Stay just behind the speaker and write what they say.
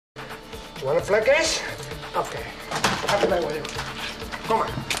You want to flick ace? Okay. I'll play with you. Come on.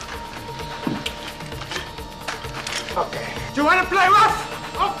 Okay. Do you want to play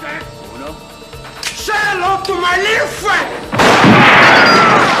rough? Okay. Uno. Say hello to my little friend!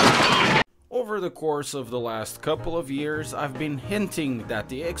 Over the course of the last couple of years, I've been hinting that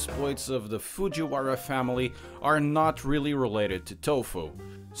the exploits of the Fujiwara family are not really related to tofu.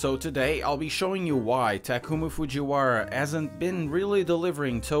 So today I'll be showing you why Takumi Fujiwara hasn't been really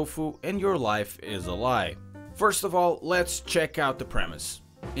delivering tofu and your life is a lie. First of all, let's check out the premise.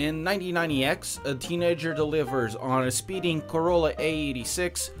 In 1990X, a teenager delivers on a speeding Corolla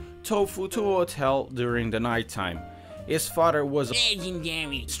A86 tofu to a hotel during the nighttime. His father was a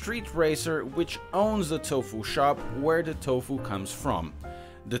legendary street racer which owns the tofu shop where the tofu comes from.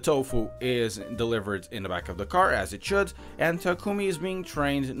 The tofu is delivered in the back of the car as it should, and Takumi is being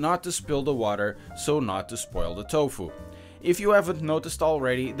trained not to spill the water, so not to spoil the tofu. If you haven't noticed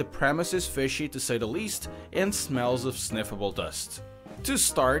already, the premise is fishy to say the least and smells of sniffable dust. To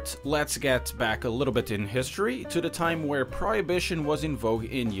start, let's get back a little bit in history to the time where prohibition was in vogue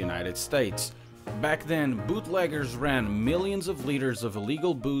in the United States. Back then, bootleggers ran millions of liters of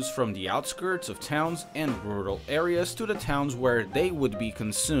illegal booze from the outskirts of towns and rural areas to the towns where they would be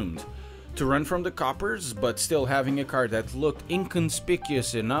consumed. To run from the coppers, but still having a car that looked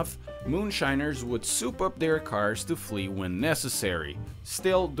inconspicuous enough, moonshiners would soup up their cars to flee when necessary.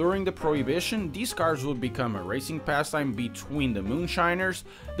 Still, during the prohibition, these cars would become a racing pastime between the moonshiners,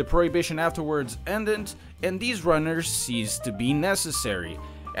 the prohibition afterwards ended, and these runners ceased to be necessary.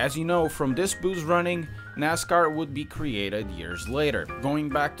 As you know from this booze running, NASCAR would be created years later. Going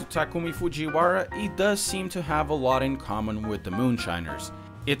back to Takumi Fujiwara, he does seem to have a lot in common with the moonshiners.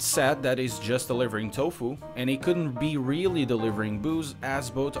 It's sad that he's just delivering tofu, and he couldn't be really delivering booze as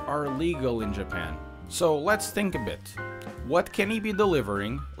both are legal in Japan. So let's think a bit. What can he be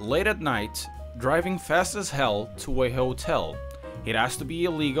delivering late at night, driving fast as hell to a hotel? It has to be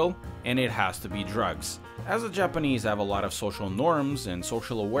illegal, and it has to be drugs. As the Japanese have a lot of social norms and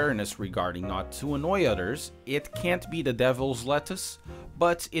social awareness regarding not to annoy others, it can't be the devil's lettuce,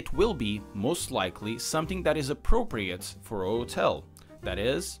 but it will be, most likely, something that is appropriate for a hotel. That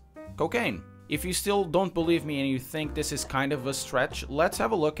is, cocaine. If you still don't believe me and you think this is kind of a stretch, let's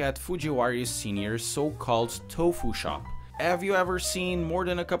have a look at Fujiwara Sr.'s so-called tofu shop. Have you ever seen more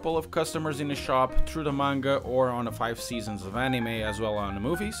than a couple of customers in the shop through the manga or on the 5 seasons of anime as well on the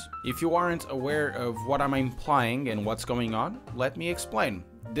movies? If you aren't aware of what I'm implying and what's going on, let me explain.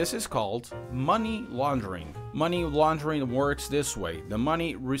 This is called money laundering. Money laundering works this way. The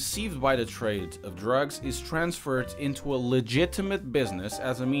money received by the trade of drugs is transferred into a legitimate business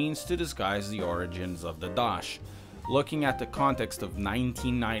as a means to disguise the origins of the dash. Looking at the context of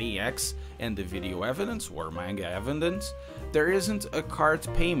 1990X and the video evidence or manga evidence, there isn't a card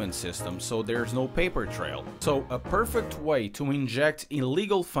payment system, so there's no paper trail. So a perfect way to inject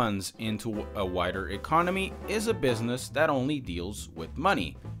illegal funds into a wider economy is a business that only deals with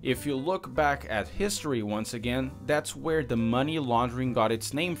money. If you look back at history once again, that's where the money laundering got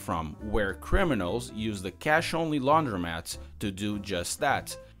its name from, where criminals use the cash-only laundromats to do just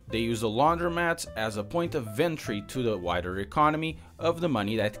that. They use the laundromat as a point of entry to the wider economy of the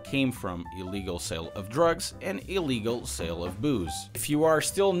money that came from illegal sale of drugs and illegal sale of booze. If you are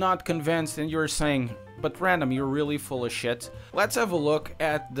still not convinced and you're saying, but Random, you're really full of shit, let's have a look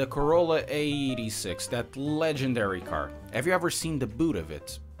at the Corolla A86, that legendary car. Have you ever seen the boot of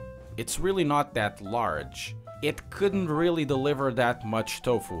it? It's really not that large. It couldn't really deliver that much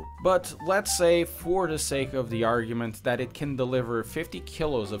tofu. But let's say, for the sake of the argument, that it can deliver 50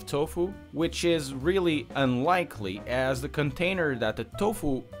 kilos of tofu, which is really unlikely as the container that the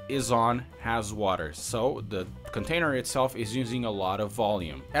tofu is on has water, so the container itself is using a lot of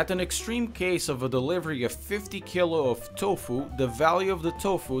volume. At an extreme case of a delivery of 50 kilo of tofu, the value of the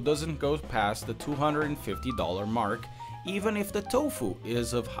tofu doesn't go past the $250 mark, even if the tofu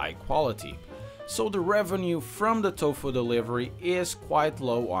is of high quality. So the revenue from the tofu delivery is quite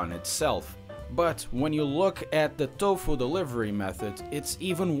low on itself. But when you look at the tofu delivery method, it's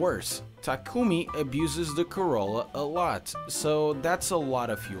even worse. Takumi abuses the Corolla a lot, so that's a lot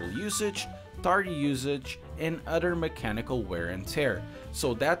of fuel usage, tardy usage, and other mechanical wear and tear.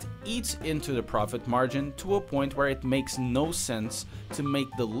 So that eats into the profit margin to a point where it makes no sense to make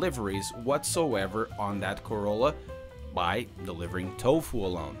deliveries whatsoever on that Corolla by delivering tofu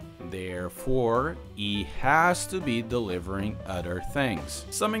alone. Therefore, he has to be delivering other things.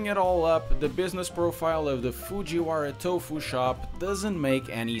 Summing it all up, the business profile of the Fujiwara tofu shop doesn't make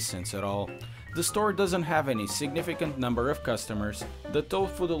any sense at all. The store doesn't have any significant number of customers, the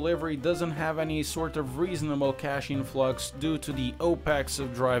tofu delivery doesn't have any sort of reasonable cash influx due to the OPEX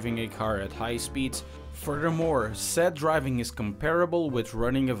of driving a car at high speeds. Furthermore, said driving is comparable with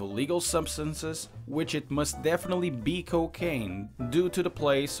running of illegal substances, which it must definitely be cocaine due to the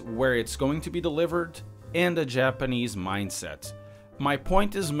place where it's going to be delivered and a Japanese mindset. My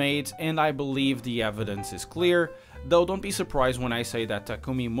point is made and I believe the evidence is clear, though don't be surprised when I say that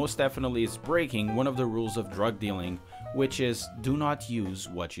Takumi most definitely is breaking one of the rules of drug dealing, which is do not use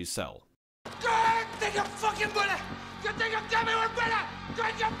what you sell. Take your fucking bullet! You think I'm coming with bullet?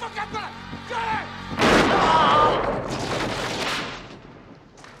 Take your fucking bullet! Go!